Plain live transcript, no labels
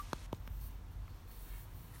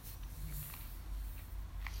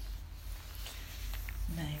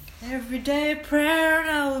every day a prayer, and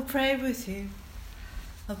I will pray with you.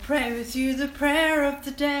 I'll pray with you the prayer of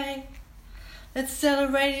the day. Let's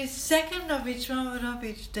celebrate each second of each moment of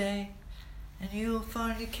each day, and you will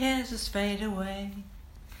find your cares just fade away.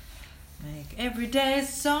 Make every day a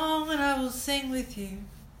song, and I will sing with you.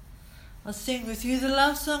 I'll sing with you the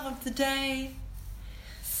love song of the day.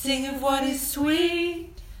 Sing of what is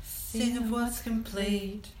sweet, sing of what's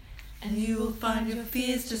complete, and you will find your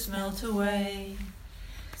fears just melt away.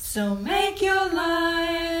 So make your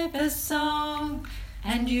life a song,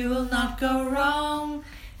 and you will not go wrong.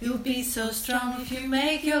 You'll be so strong if you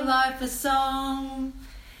make your life a song.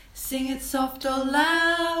 Sing it soft or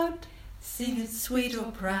loud, sing it sweet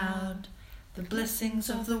or proud. The blessings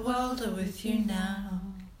of the world are with you now.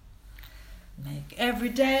 Make every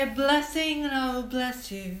day a blessing, and I will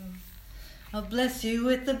bless you. I'll bless you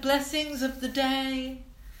with the blessings of the day.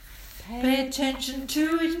 Pay attention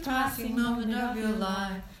to each passing moment of your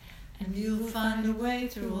life, and you'll find a way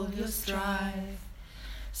through all your strife.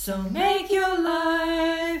 So make your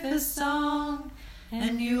life a song,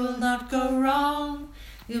 and you will not go wrong.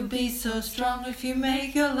 You'll be so strong if you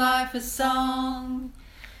make your life a song.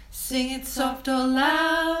 Sing it soft or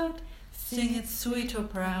loud, sing it sweet or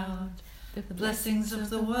proud. The blessings of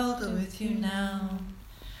the world are with you now.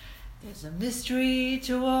 There's a mystery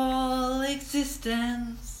to all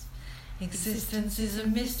existence. Existence is a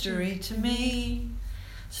mystery to me.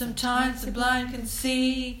 Sometimes the blind can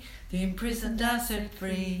see, the imprisoned are set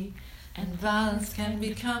free, and violence can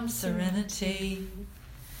become serenity.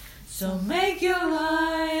 So make your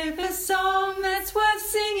life a song that's worth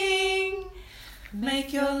singing.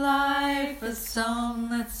 Make your life a song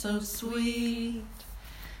that's so sweet.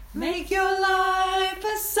 Make your life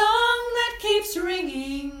a song that keeps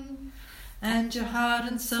ringing, and your heart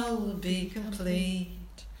and soul will be complete.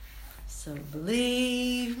 So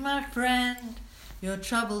believe, my friend, your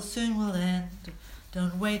trouble soon will end.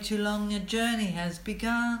 Don't wait too long, your journey has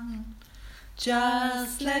begun.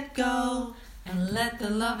 Just let go and let the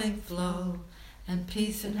loving flow, and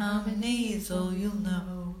peace and harmony is all you'll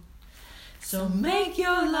know. So make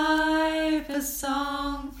your life a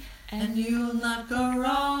song, and you'll not go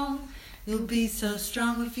wrong. You'll be so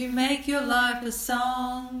strong if you make your life a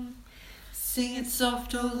song. Sing it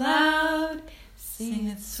soft or loud, sing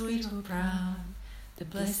it sweet or proud. The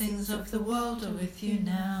blessings of the world are with you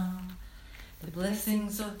now. The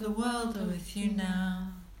blessings of the world are with you now.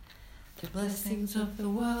 The blessings of the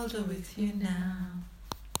world are with you now.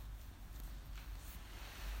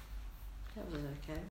 That was okay.